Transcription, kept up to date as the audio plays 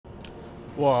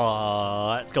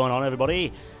What's going on,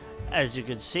 everybody? As you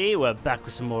can see, we're back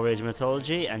with some more Age of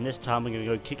Mythology, and this time we're going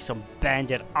to go kick some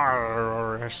bandit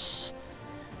arse.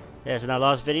 Yes, in our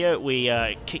last video, we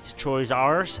kicked Troy's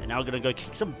arse, and now we're going to go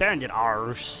kick some bandit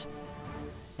arse.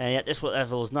 And yet, this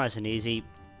level is nice and easy.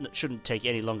 It shouldn't take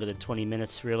any longer than 20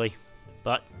 minutes, really.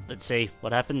 But, let's see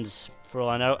what happens. For all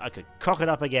I know, I could cock it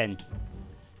up again.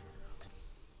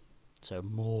 So,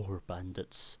 more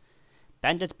bandits.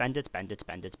 Bandits, bandits, bandits,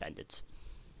 bandits, bandits.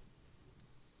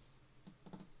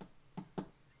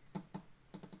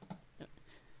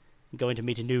 I'm going to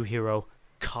meet a new hero,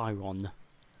 Chiron.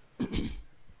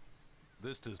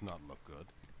 This does not look good.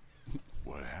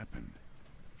 What happened?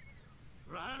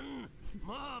 Run!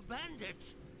 More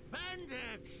bandits!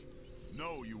 Bandits!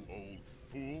 No, you old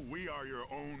fool. We are your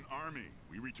own army.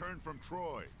 We returned from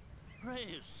Troy.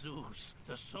 Praise Zeus!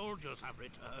 The soldiers have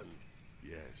returned.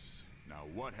 Yes. Now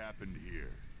what happened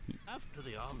here? After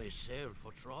the army sailed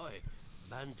for Troy,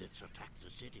 bandits attacked the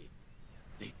city.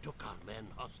 They took our men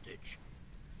hostage.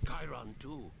 Chiron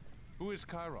too. Who is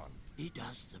Chiron? He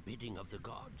does the bidding of the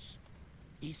gods.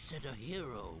 He said a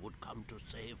hero would come to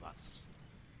save us.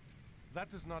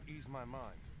 That does not ease my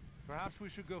mind. Perhaps we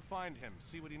should go find him,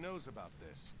 see what he knows about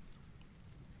this.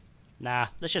 Nah,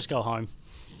 let's just go home.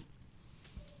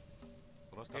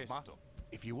 Esto.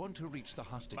 If you want to reach the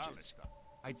hostages,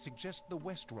 I'd suggest the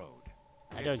west road.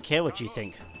 I don't care what you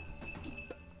think.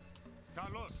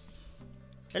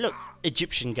 Hey look,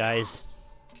 Egyptian guys.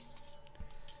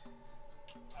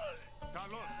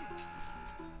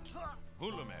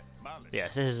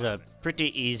 Yes, this is a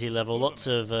pretty easy level. Lots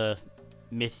of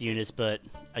myth units, but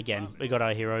again, we got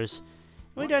our heroes.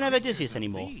 We don't have Odysseus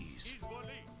anymore.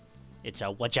 It's a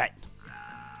Wajat.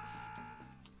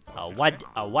 A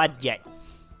Wadjet.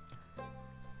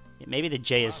 Yeah, maybe the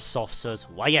J is soft, so it's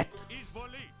Wayat.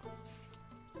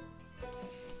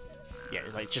 Yeah,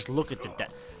 like just look at the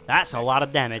that's a lot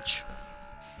of damage.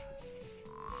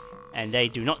 And they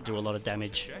do not do a lot of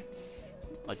damage.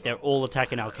 Like, they're all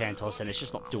attacking Alcantos, and it's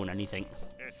just not doing anything.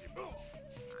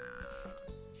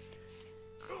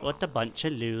 What a bunch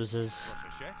of losers.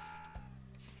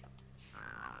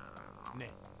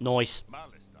 Nice.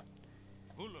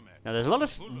 Now, there's a lot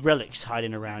of relics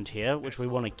hiding around here, which we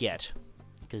want to get,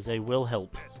 because they will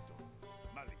help.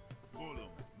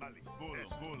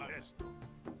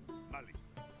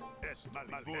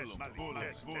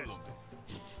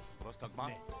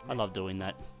 I love doing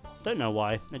that. Don't know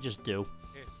why, I just do.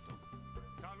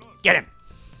 Get him!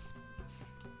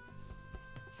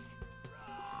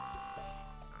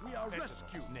 We are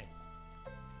rescued.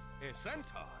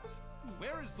 Centaurs.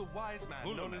 Where is the wise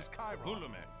man known as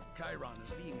Chiron? Chiron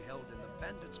is being held in the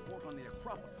bandits' fort on the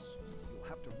Acropolis. You'll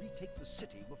have to retake the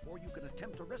city before you can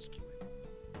attempt to rescue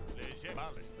him.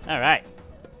 Alright.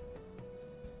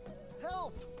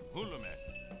 Help!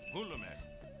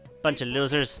 Bunch of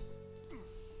losers.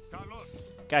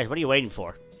 Guys, what are you waiting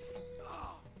for?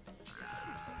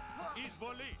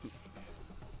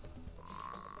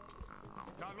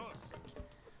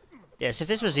 Yes, if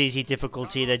this was easy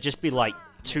difficulty, there'd just be like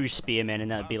 2 spearmen and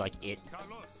that'd be like it.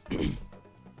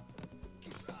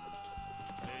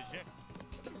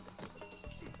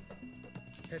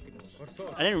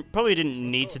 I probably didn't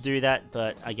need to do that,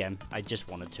 but again, I just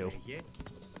wanted to.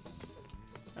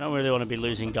 I don't really want to be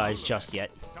losing guys just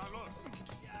yet.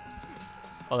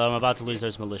 Although I'm about to lose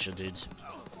those militia dudes.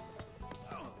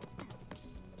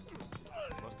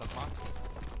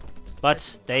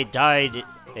 But they died.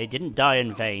 They didn't die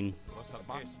in vain.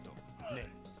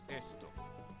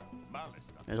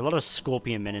 There's a lot of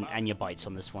scorpion men and Anyabites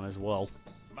on this one as well.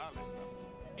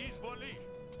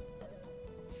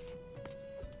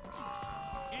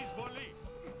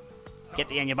 Get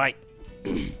the Anyabite.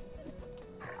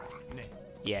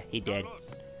 Yeah, he dead.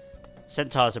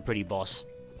 Centaur's a pretty boss.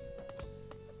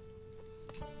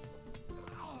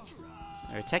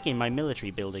 They're attacking my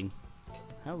military building.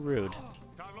 How rude.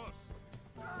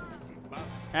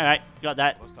 Alright, got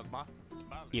that.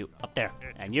 You, up there.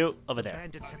 And you, over there.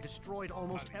 Bandits have destroyed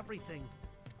almost everything.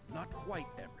 Not quite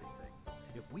everything.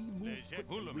 If we move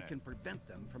quickly, we can prevent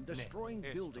them from destroying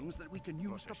buildings that we can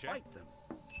use to fight them.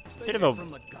 Bit of a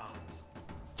From the gods.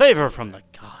 favor from the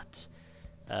gods.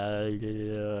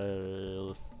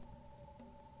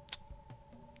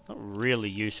 Not really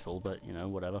useful, but, you know,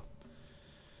 whatever.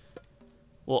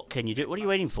 What can you do? What are you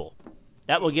waiting for?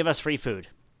 That will give us free food.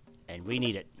 And we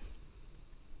need it.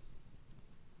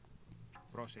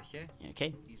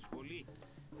 Okay.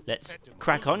 Let's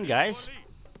crack on, guys.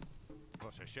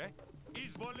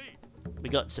 We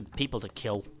got some people to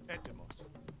kill.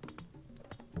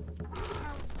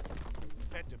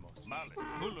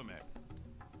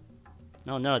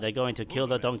 Oh no, they're going to kill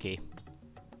the donkey.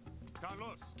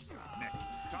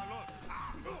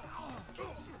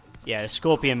 Yeah, the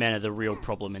scorpion men are the real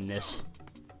problem in this.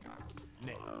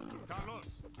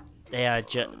 They are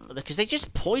just... because they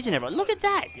just poison everyone. Look at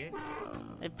that!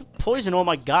 They poison all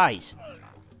my guys.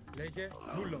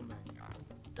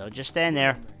 Don't just stand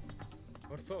there.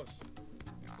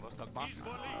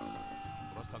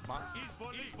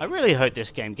 I really hope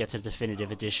this game gets a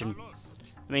definitive edition.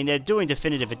 I mean, they're doing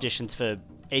definitive editions for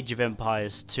Age of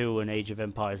Empires 2 and Age of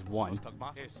Empires 1.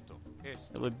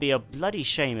 It would be a bloody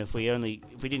shame if we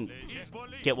didn't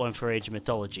get one for Age of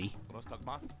Mythology.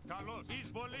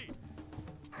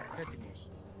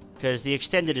 Because the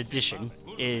extended edition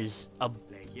is a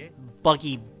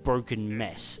buggy, broken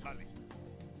mess.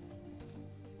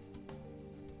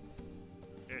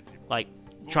 Like,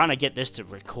 trying to get this to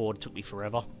record took me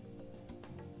forever.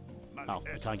 Oh,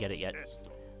 I can't get it yet.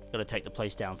 Gotta take the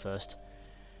place down first.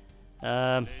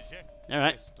 Alright.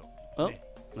 Well,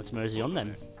 let's mosey on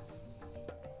then.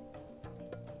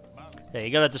 There,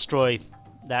 you gotta destroy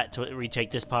that to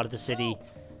retake this part of the city.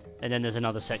 And then there's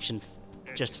another section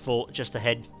just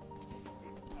ahead.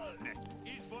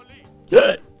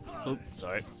 Oh,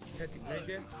 sorry.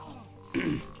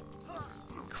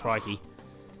 Crikey.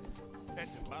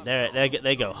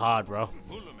 They go hard, bro.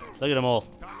 Look at them all.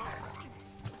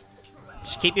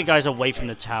 Just keep you guys away from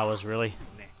the towers, really.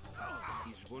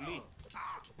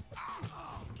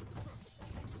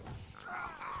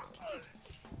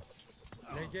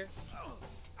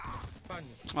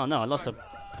 Oh no, I lost a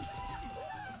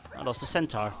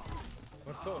centaur.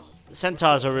 The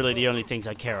centaurs are really the only things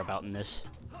I care about in this.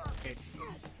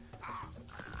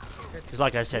 Because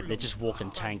like I said, they're just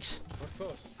walking tanks. A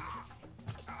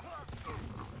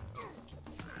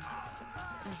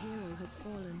hero has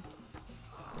fallen.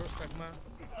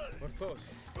 But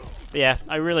yeah,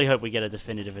 I really hope we get a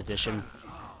definitive edition.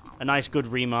 A nice good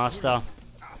remaster.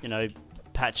 You know,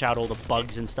 patch out all the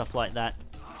bugs and stuff like that.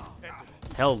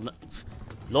 Hell,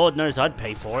 Lord knows I'd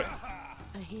pay for it.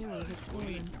 A hero has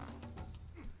fallen.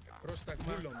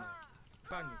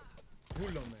 I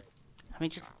mean,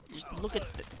 just look at...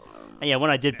 And yeah, when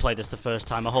I did play this the first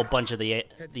time, a whole bunch of the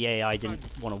AI didn't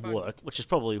want to work, which is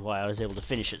probably why I was able to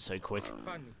finish it so quick.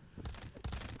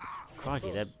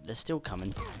 Crikey, they're still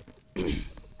coming. A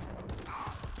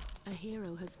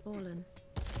hero has fallen.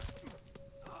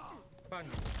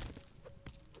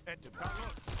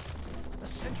 The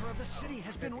center of the city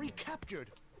has been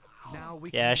recaptured. Now we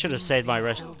Yeah, I should have saved my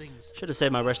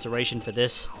restoration for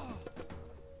this.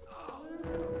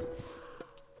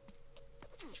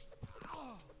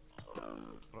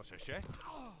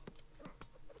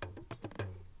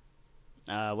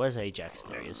 Where's Ajax?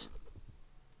 There he is.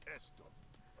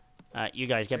 You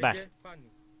guys, get back. I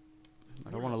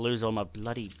don't want to lose all my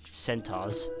bloody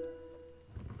centaurs.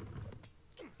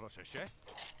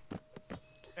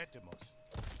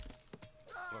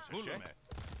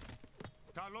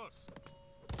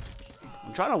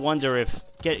 I'm trying to wonder if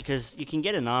because you can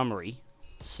get an armory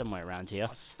somewhere around here.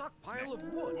 stockpile of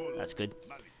wood. That's good.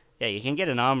 Yeah, you can get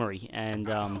an armory, and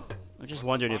I'm just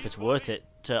wondering if it's worth it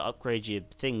to upgrade your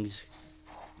things.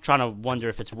 I'm trying to wonder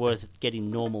if it's worth getting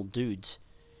normal dudes.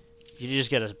 You just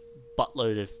get a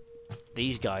buttload of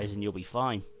these guys, and you'll be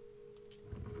fine.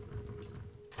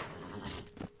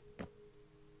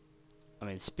 I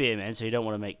mean, spearmen, so you don't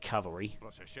want to make cavalry.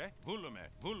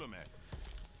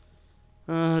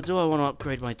 Do I want to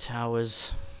upgrade my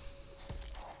towers?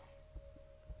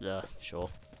 Sure.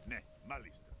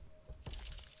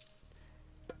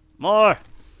 More!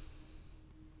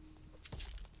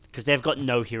 Because they've got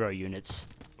no hero units.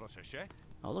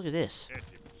 Oh, look at this.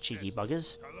 Cheeky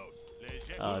buggers.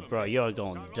 Bro, you're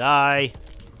gonna die.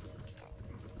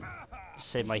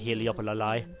 Save my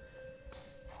Heliopolali.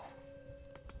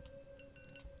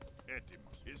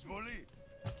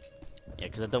 Yeah,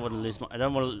 because I don't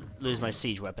want to lose my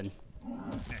siege weapon.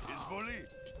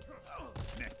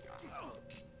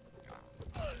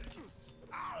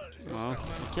 Oh, I'm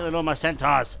killing all my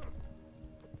centaurs.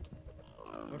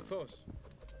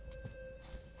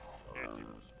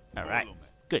 Alright,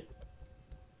 good.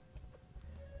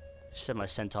 Send my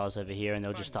centaurs over here and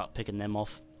they'll just start picking them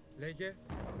off.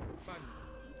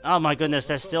 Oh my goodness,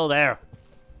 they're still there.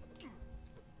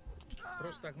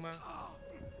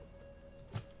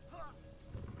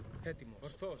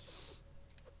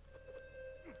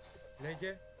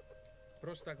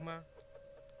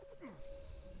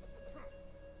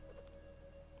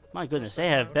 My goodness, they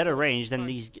have better range than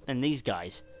these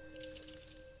guys.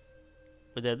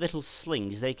 With their little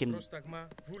slings, they can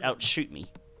outshoot me.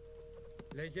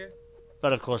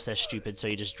 But of course they're stupid, so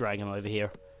you just drag them over here.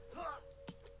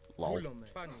 Lol.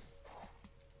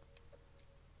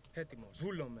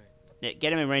 Yeah,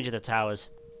 get him in range of the towers.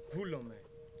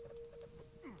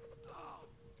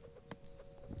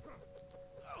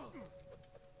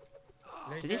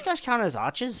 Do these guys count as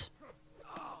archers?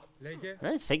 I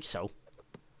don't think so.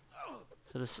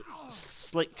 Because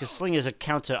slingers are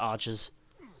counter archers.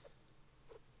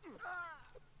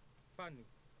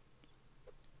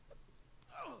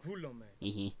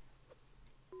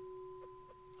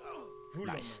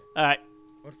 Nice. Alright.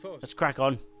 Let's crack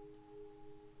on.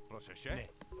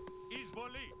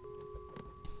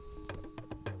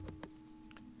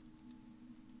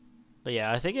 But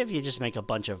yeah, I think if you just make a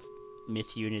bunch of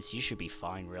myth units, you should be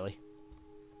fine, really.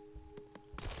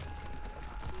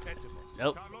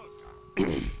 Nope.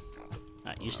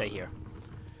 Alright, you stay here.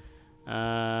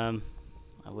 I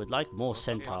would like more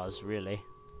centaurs, really.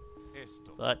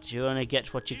 But you only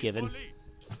get what you're given.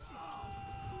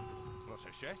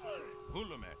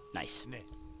 Nice.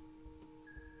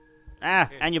 Ah,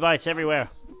 and your bites everywhere.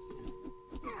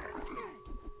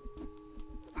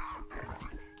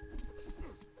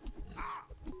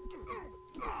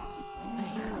 A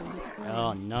hero has fallen.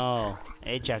 Oh no,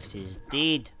 Ajax is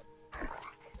dead.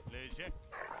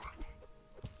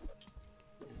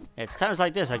 It's times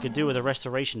like this I could do with a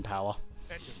restoration power.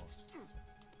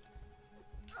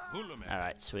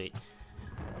 Alright, sweet.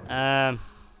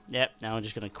 Yep, now I'm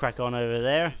just gonna crack on over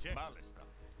there.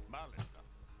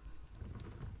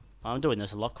 I'm doing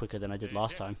this a lot quicker than I did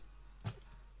last time.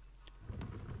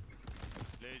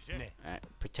 Alright,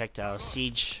 protect our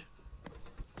siege.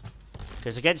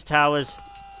 Because against towers,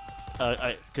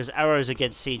 because arrows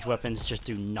against siege weapons just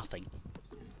do nothing.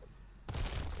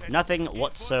 Nothing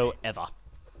whatsoever.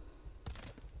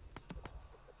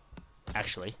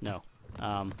 Actually, no.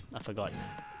 I forgot.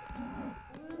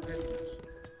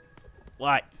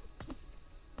 What?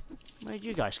 Where did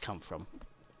you guys come from?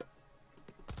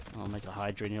 I'll make a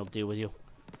Hydra and he'll deal with you.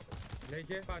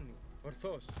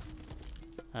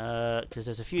 Because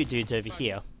there's a few dudes over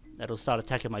here that'll start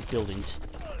attacking my buildings.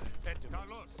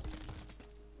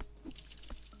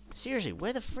 Seriously,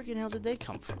 where the friggin' hell did they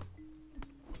come from?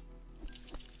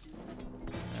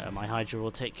 My Hydra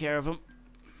will take care of them.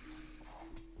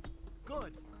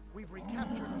 Good. We've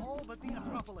recaptured all but the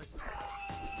Acropolis.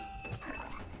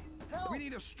 We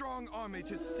need a strong army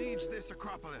to siege this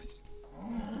Acropolis.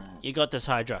 You got this,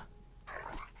 Hydra.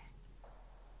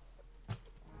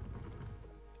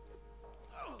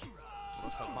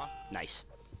 Nice.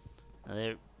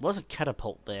 There was a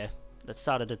catapult there that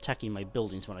started attacking my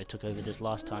buildings when I took over this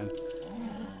last time.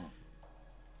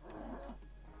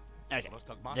 Okay.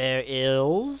 There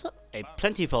is a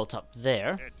plenty vault up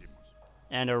there.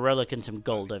 And a relic and some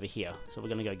gold over here. So we're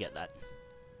gonna go get that.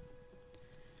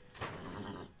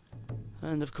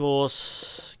 And of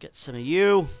course, get some of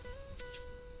you.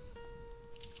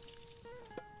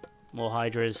 More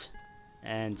Hydras.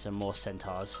 And some more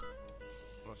Centaurs.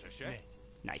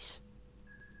 Nice.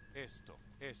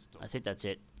 I think that's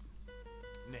it.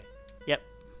 Yep.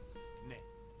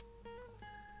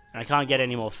 And I can't get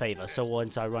any more favor, so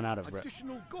once I run out of...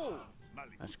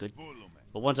 That's good.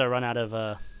 But once I run out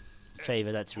of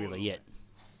favor, that's really it.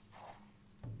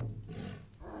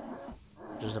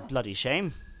 Which is a bloody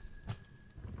shame.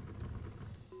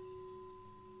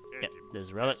 Yep, there's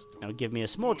a relic. Now give me a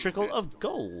small trickle of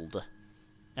gold.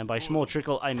 And by small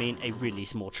trickle, I mean a really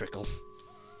small trickle.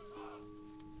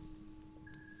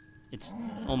 It's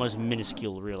almost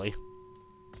minuscule, really.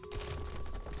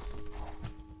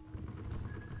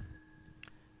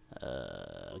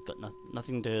 Got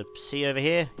nothing to see over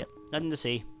here. Yep, nothing to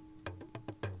see.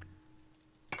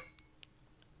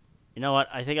 You know what?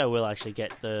 I think I will actually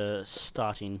get the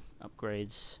starting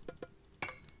upgrades.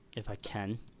 If I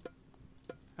can.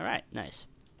 Alright, nice.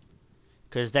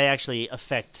 Because they actually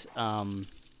affect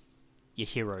your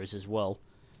heroes as well.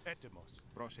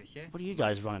 What are you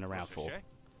guys running around for?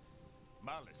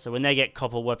 So when they get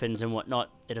copper weapons and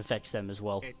whatnot, it affects them as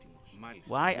well.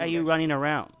 Why are you running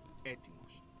around?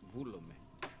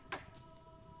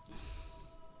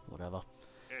 Whatever.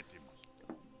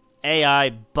 AI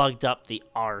bugged up the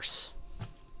arse.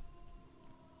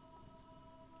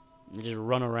 They just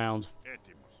run around.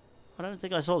 I don't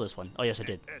think I saw this one. Oh yes, I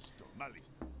did.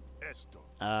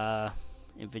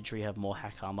 Infantry have more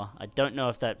hack armor. I don't know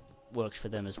if that works for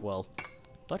them as well,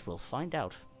 but we'll find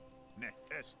out.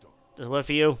 Does it work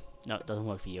for you? No, it doesn't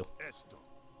work for you.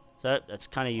 So that's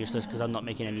kind of useless because I'm not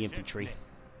making any infantry.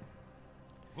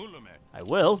 I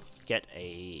will get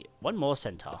one more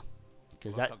centaur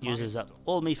because that uses up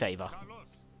all me favor. I'm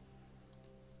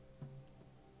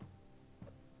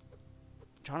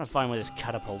trying to find where this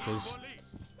catapult is.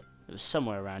 It was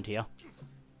somewhere around here.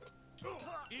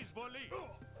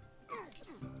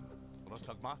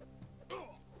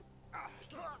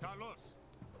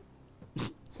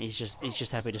 He's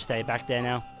just happy to stay back there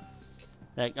now.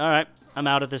 Like, alright, I'm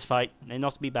out of this fight. They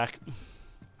knocked me back.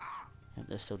 And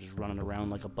they're still just running around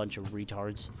like a bunch of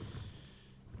retards.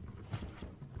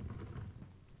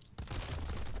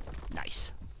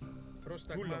 Nice.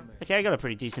 Okay, I got a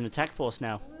pretty decent attack force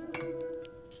now.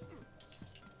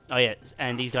 Oh yeah,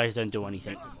 and these guys don't do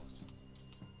anything.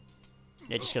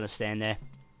 They're just gonna stand there.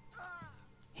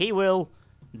 He will,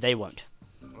 they won't.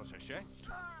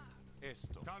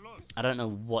 I don't know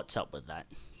what's up with that.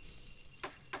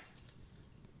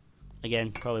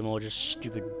 Again, probably more just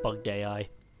stupid bugged AI.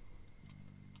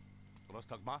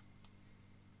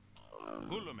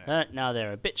 Now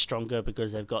they're a bit stronger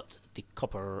because they've got the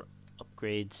copper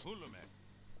upgrades.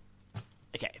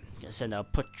 Okay, gonna send our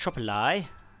Petropoli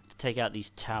to take out these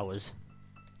towers.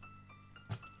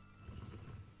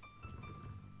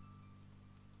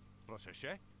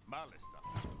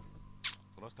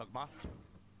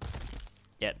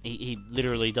 Yeah, he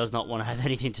literally does not want to have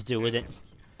anything to do with it.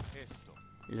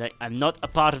 He's like, I'm not a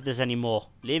part of this anymore.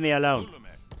 Leave me alone.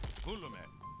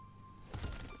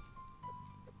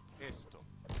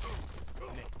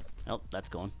 Oh, that's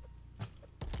gone.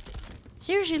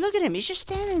 Seriously, look at him. He's just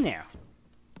standing there.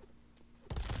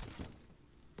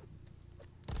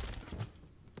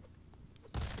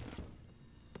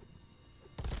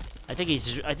 I think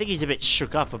he's a bit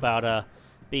shook up about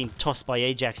being tossed by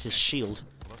Ajax's shield.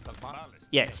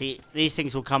 Yeah, see, these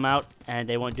things will come out and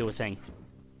they won't do a thing.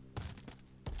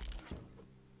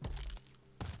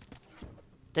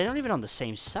 They're not even on the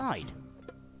same side.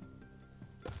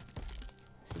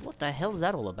 See, what the hell is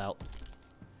that all about?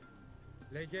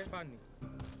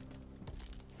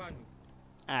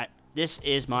 Alright, this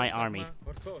is my army.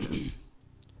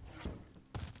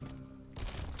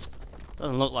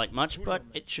 Doesn't look like much, but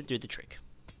it should do the trick.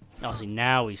 Oh, see,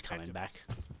 now he's coming back.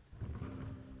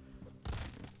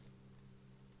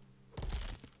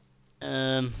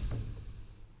 I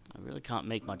really can't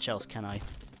make much else, can I?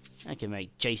 I can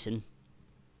make Jason.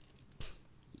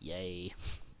 Yay.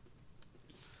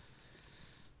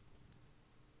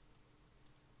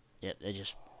 Yep, they're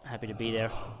just happy to be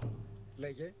there.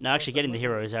 Now, actually getting the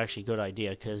hero is actually a good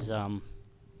idea, because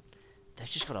they've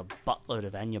just got a buttload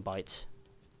of Anyabites.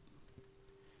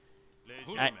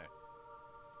 Alright.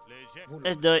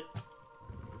 Let's do it.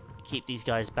 Keep these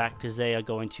guys back, because they are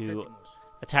going to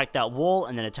attack that wall,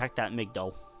 and then attack that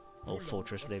Migdol. Or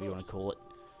fortress, whatever you want to call it.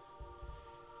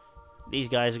 These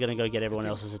guys are going to go get everyone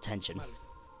else's attention.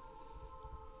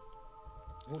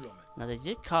 Now, they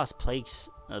did cast Plague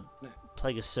of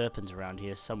Serpents around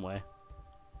here somewhere.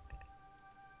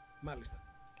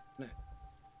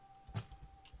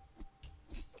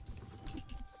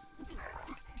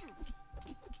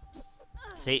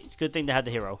 See, it's a good thing to have the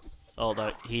hero.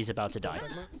 Although, he's about to die.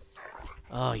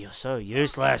 Oh, you're so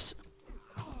useless.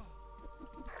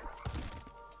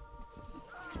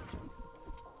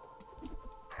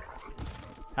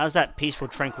 How's that peaceful,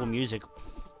 tranquil music?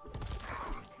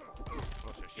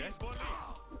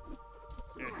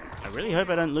 I really hope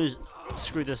I don't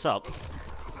screw this up.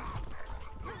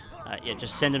 Yeah,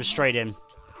 just send him straight in.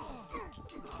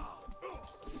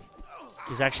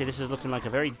 Because actually, this is looking like a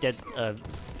very a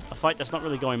fight that's not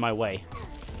really going my way.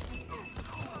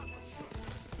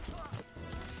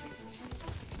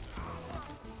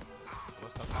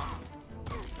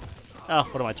 Oh,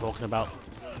 what am I talking about?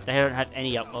 They don't have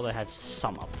any well, they have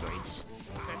some upgrades.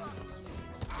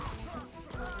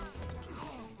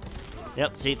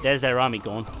 Yep, see, there's their army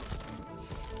gone.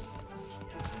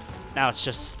 Now it's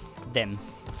just them.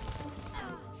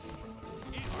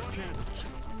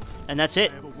 And that's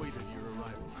it.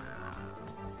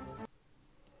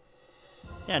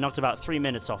 Yeah, knocked about 3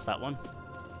 minutes off that one.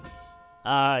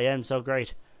 I am so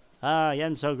great. I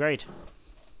am so great.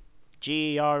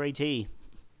 G-R-E-T.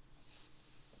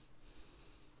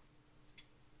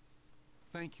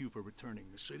 Thank you for returning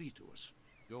the city to us.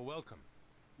 You're welcome.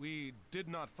 We did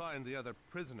not find the other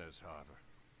prisoners, however.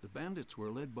 The bandits were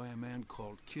led by a man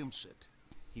called Kimsit.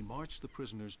 He marched the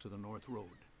prisoners to the North Road.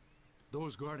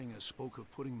 Those guarding us spoke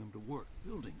of putting them to work,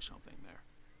 building something there.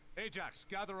 Ajax,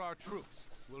 gather our troops.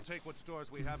 We'll take what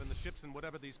stores we have in the ships and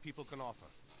whatever these people can offer.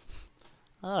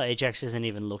 Oh, Ajax isn't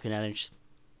even looking at him.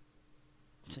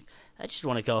 Like, I just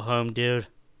want to go home, dude.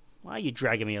 Why are you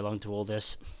dragging me along to all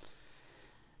this?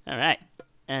 Alright,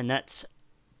 and that's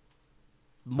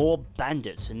more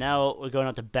bandits. And now we're going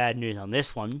on to bad news on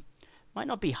this one. Might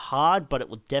not be hard, but it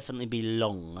will definitely be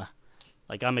long.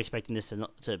 Like, I'm expecting this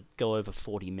to go over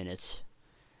 40 minutes.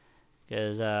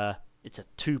 Because it's a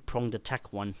two-pronged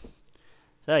attack one.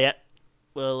 So, yeah,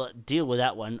 we'll deal with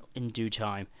that one in due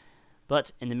time.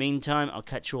 But in the meantime, I'll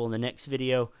catch you all in the next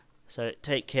video. So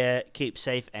take care, keep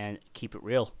safe, and keep it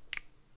real.